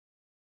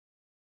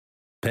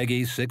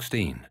Peggy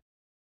 16.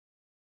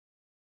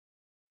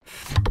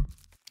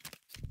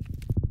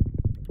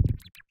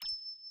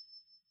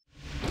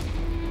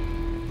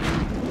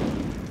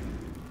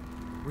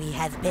 We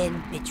have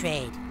been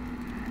betrayed.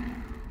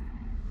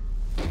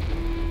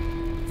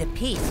 The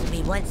peace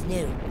we once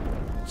knew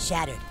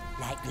shattered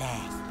like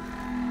glass.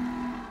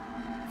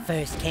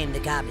 First came the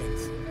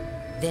goblins,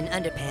 then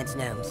underpants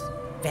gnomes,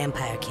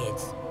 vampire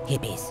kids,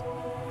 hippies,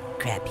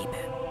 crab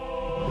people.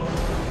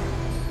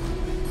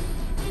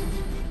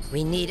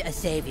 We need a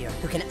savior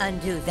who can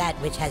undo that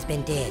which has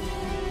been did.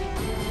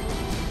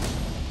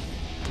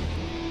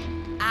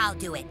 I'll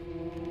do it.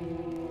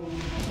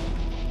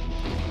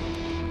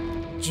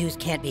 Jews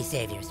can't be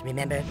saviors,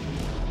 remember?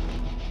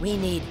 We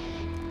need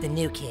the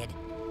new kid.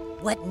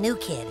 What new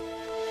kid?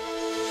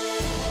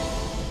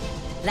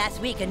 Last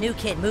week, a new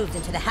kid moved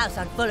into the house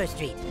on Fuller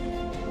Street.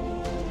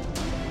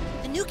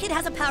 The new kid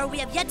has a power we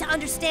have yet to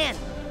understand.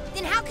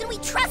 Then how can we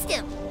trust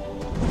him?